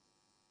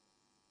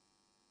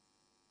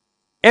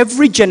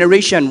 Every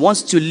generation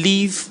wants to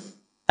leave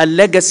a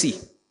legacy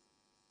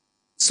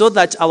so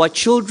that our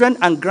children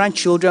and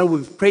grandchildren will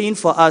be praying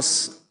for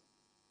us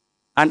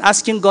and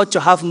asking God to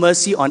have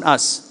mercy on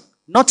us,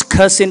 not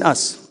cursing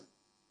us.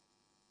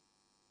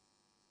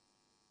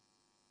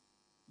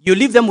 You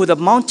leave them with a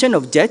mountain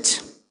of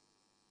debt.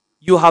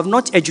 You have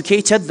not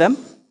educated them.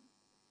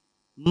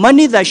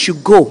 Money that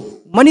should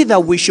go, money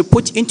that we should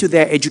put into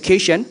their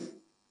education,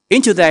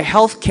 into their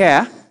health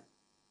care,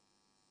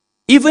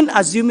 even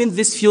assuming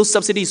this fuel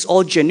subsidy is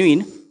all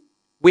genuine,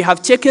 we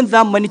have taken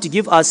that money to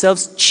give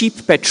ourselves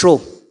cheap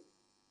petrol.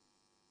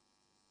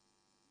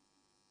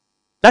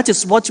 That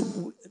is what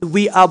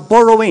we are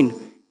borrowing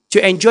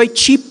to enjoy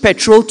cheap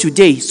petrol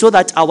today so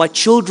that our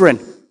children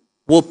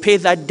will pay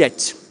that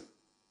debt.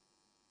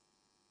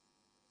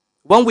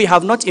 When we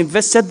have not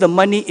invested the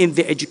money in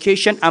the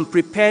education and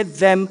prepared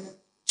them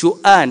to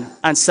earn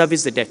and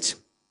service the debt.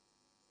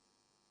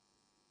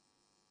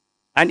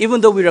 And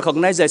even though we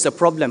recognize there's a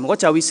problem,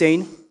 what are we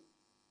saying?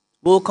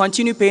 We'll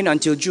continue paying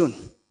until June.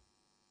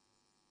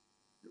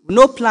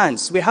 No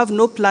plans. We have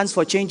no plans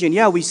for changing.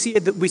 Yeah, we see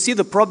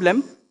the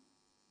problem,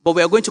 but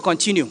we are going to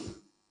continue.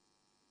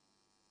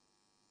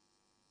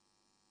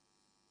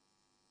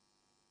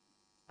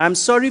 I'm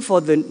sorry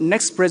for the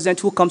next president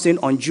who comes in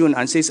on June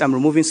and says, I'm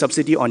removing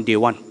subsidy on day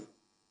one.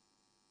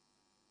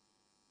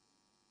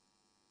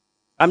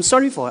 I'm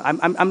sorry for it.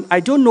 I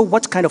don't know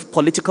what kind of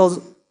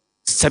political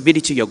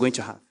stability you're going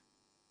to have.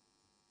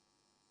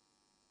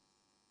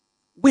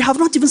 We have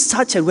not even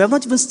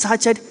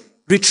started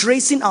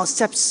retracing our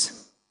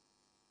steps,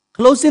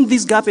 closing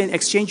this gap in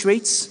exchange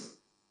rates,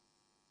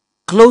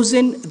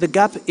 closing the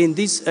gap in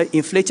these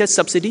inflated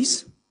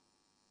subsidies,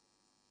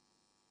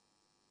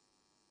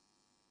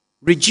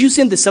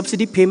 reducing the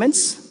subsidy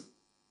payments.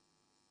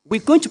 We're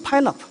going to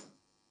pile up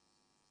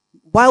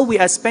while we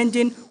are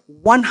spending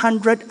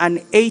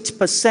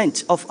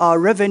 108% of our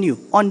revenue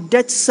on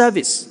debt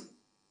service.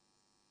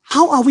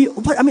 How are we?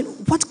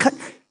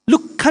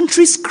 Look,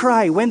 countries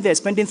cry when they're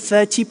spending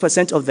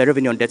 30% of their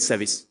revenue on debt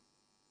service.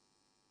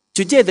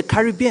 Today, the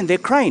Caribbean, they're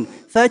crying.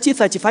 30,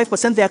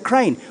 35%, they're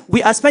crying.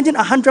 We are spending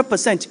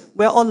 100%.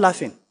 We're all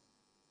laughing.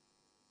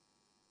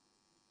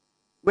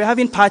 We're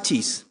having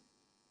parties.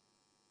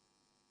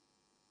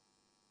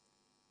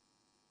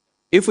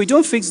 If we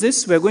don't fix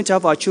this, we're going to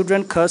have our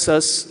children curse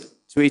us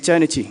to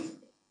eternity.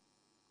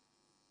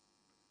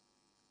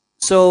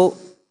 So,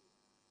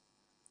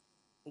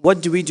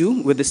 what do we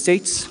do with the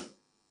states?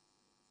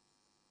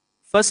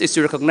 First is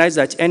to recognize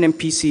that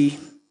NNPC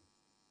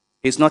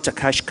is not a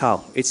cash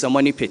cow, it's a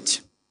money pit.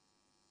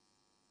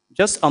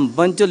 Just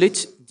unbundle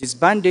it,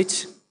 disband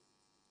it,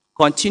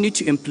 continue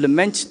to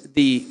implement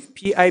the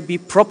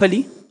PIB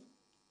properly,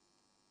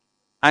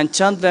 and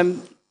turn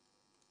them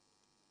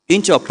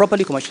into a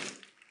properly commercial.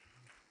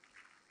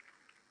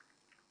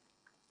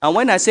 And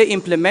when I say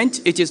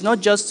implement, it is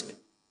not just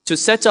to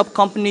set up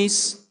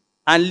companies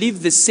and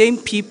leave the same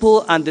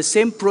people and the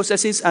same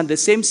processes and the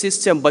same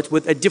system, but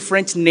with a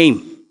different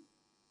name.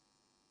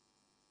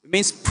 It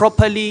means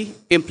properly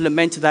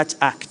implement that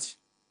act.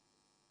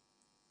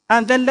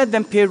 And then let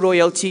them pay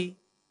royalty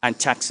and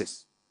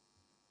taxes.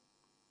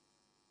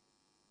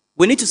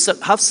 We need to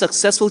have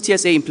successful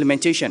TSA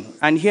implementation.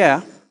 And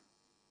here,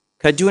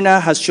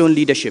 Kaduna has shown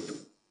leadership.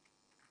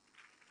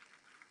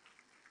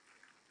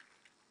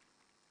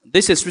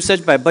 This is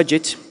research by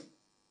Budget. It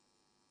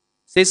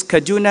says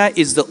Kaduna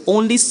is the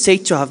only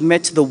state to have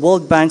met the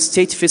World Bank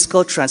State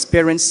Fiscal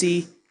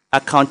Transparency,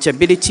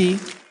 Accountability,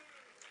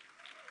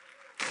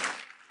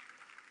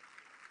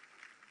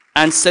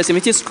 and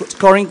Sensitivity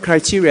scoring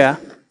criteria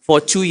for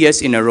 2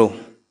 years in a row.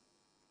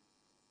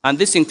 And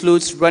this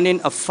includes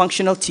running a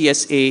functional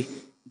TSA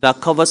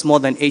that covers more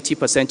than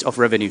 80% of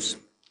revenues.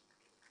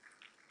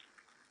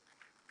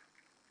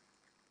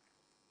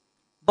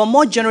 But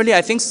more generally,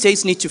 I think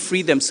states need to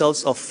free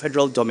themselves of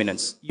federal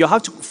dominance. You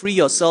have to free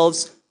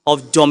yourselves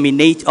of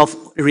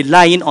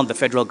relying on the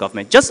federal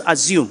government. Just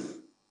assume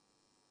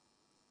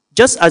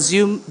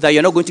that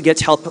you're not going to get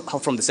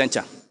help from the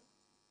center.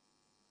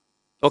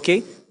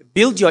 Okay?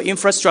 Build your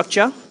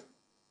infrastructure.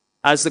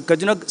 As the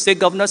Kaduna State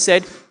Governor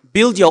said,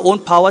 build your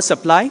own power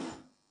supply.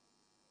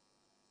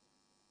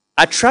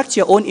 Attract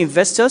your own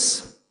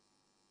investors.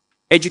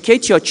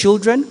 Educate your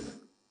children.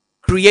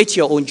 Create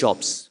your own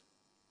jobs.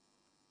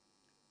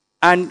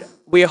 And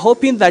we're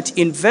hoping that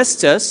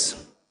investors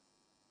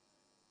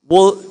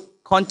will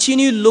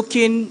continue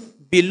looking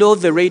below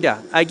the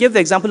radar. I gave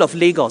the example of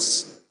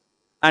Lagos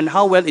and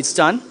how well it's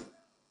done.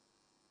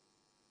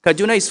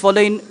 Kaduna is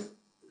following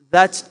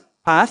that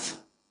path.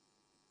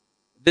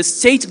 The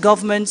state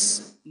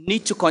governments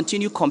need to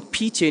continue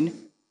competing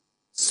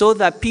so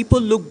that people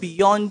look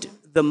beyond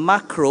the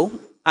macro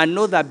and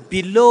know that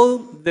below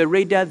the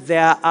radar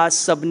there are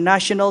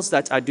subnationals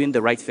that are doing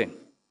the right thing.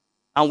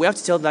 And we have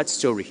to tell that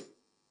story.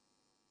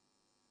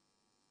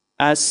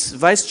 As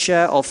Vice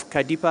Chair of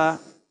KADIPA,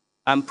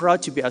 I'm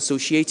proud to be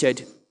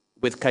associated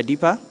with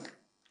KADIPA.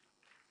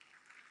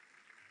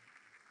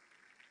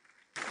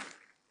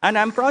 And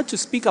I'm proud to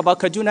speak about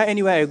Kaduna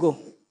anywhere I go.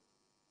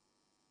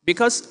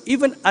 Because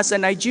even as a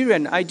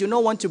Nigerian, I do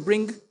not want to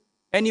bring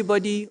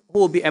anybody who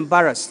will be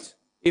embarrassed.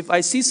 If I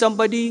see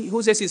somebody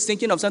who says he's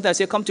thinking of something, I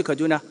say, come to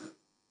Kaduna.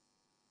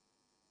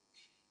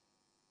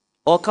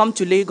 Or come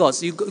to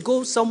Lagos. You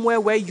go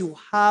somewhere where you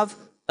have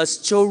a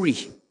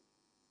story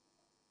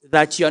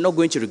that you are not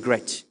going to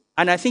regret.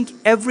 And I think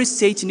every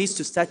state needs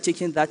to start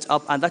taking that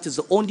up, and that is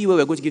the only way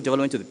we're going to give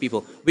development to the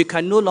people. We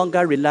can no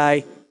longer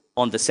rely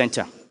on the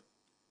center.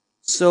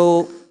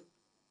 So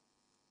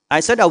I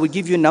said I would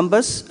give you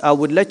numbers. I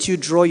would let you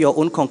draw your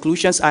own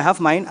conclusions. I have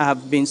mine. I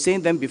have been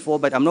saying them before,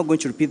 but I'm not going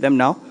to repeat them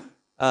now.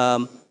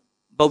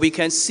 But we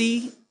can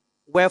see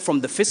where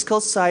from the fiscal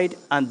side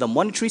and the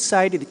monetary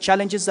side, the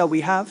challenges that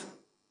we have,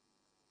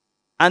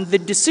 and the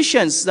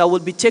decisions that will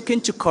be taken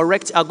to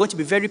correct are going to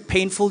be very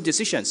painful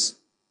decisions.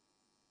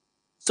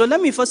 So let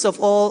me first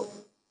of all,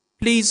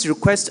 please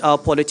request our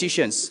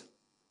politicians.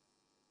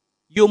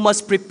 You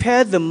must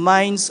prepare the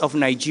minds of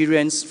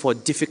Nigerians for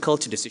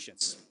difficult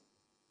decisions.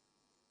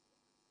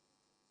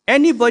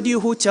 Anybody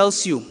who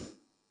tells you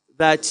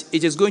that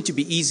it is going to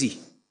be easy,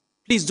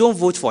 please don't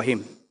vote for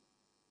him.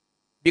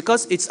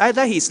 Because it's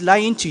either he's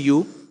lying to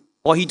you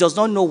or he does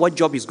not know what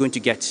job he's going to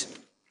get.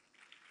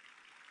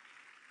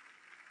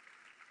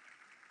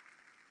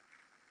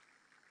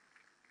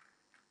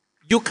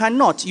 You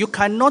cannot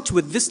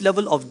with this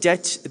level of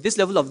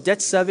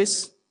debt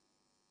service,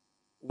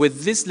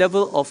 with this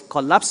level of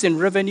collapse in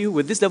revenue,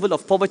 with this level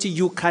of poverty,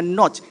 you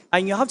cannot.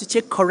 And you have to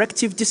take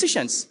corrective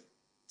decisions.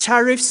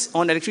 Tariffs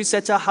on electricity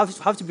sector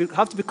have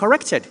to be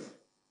corrected.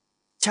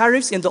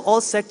 Tariffs in the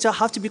oil sector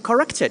have to be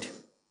corrected.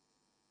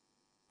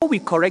 Before we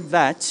correct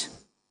that,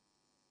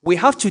 we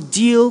have to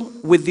deal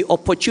with the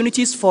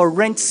opportunities for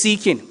rent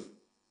seeking.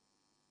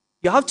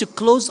 You have to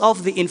close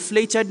off the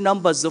inflated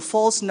numbers, the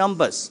false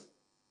numbers.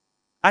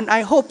 And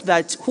I hope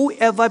that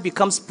whoever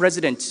becomes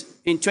president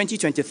in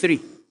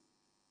 2023,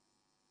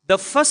 the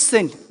first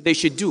thing they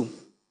should do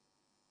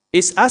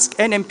is ask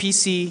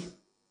NNPC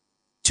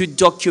to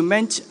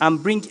document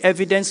and bring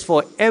evidence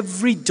for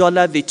every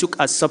dollar they took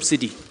as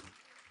subsidy.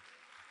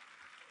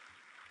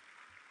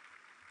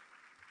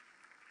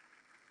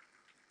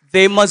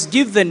 They must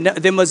give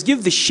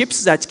the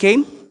ships that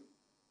came,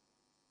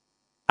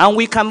 and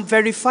we can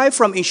verify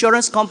from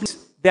insurance companies.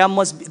 There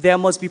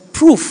must be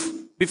proof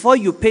before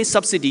you pay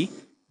subsidy.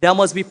 There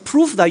must be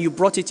proof that you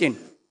brought it in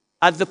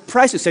at the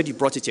price you said you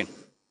brought it in.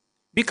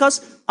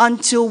 Because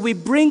until we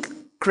bring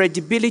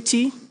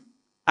credibility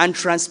and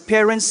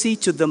transparency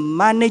to the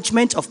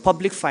management of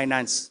public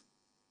finance,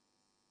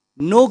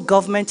 no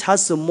government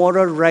has the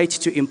moral right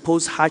to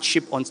impose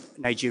hardship on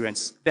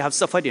Nigerians. They have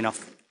suffered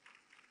enough.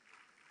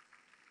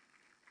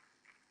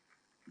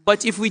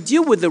 But if we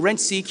deal with the rent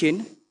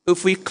seeking,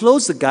 if we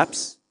close the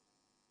gaps,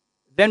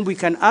 then we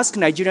can ask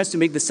Nigerians to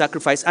make the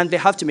sacrifice, and they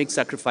have to make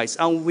sacrifice.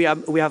 And we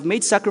have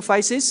made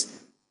sacrifices,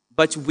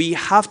 but we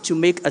have to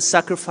make a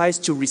sacrifice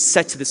to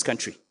reset this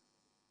country.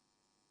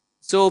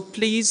 So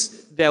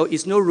please, there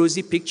is no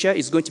rosy picture.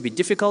 It's going to be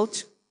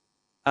difficult.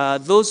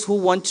 Those who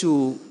want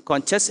to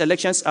contest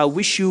elections, I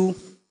wish you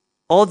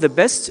all the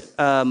best,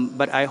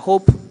 but I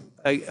hope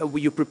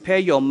you prepare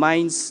your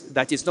minds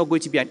that it's not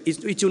going to be,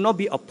 it will not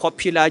be a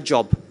popular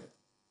job.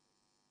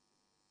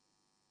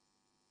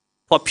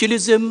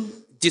 Populism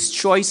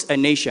destroys a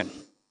nation.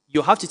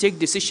 You have to take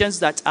decisions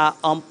that are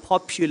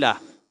unpopular.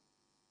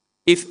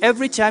 If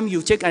every time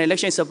you take an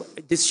election,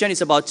 decision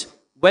is about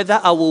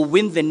whether I will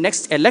win the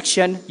next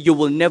election, you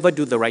will never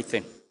do the right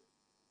thing.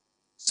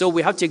 So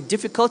we have to take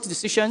difficult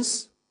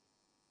decisions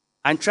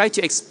and try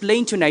to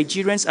explain to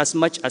Nigerians as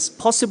much as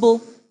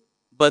possible,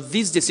 but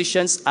these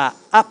decisions are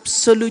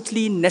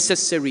absolutely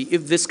necessary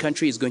if this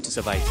country is going to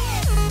survive.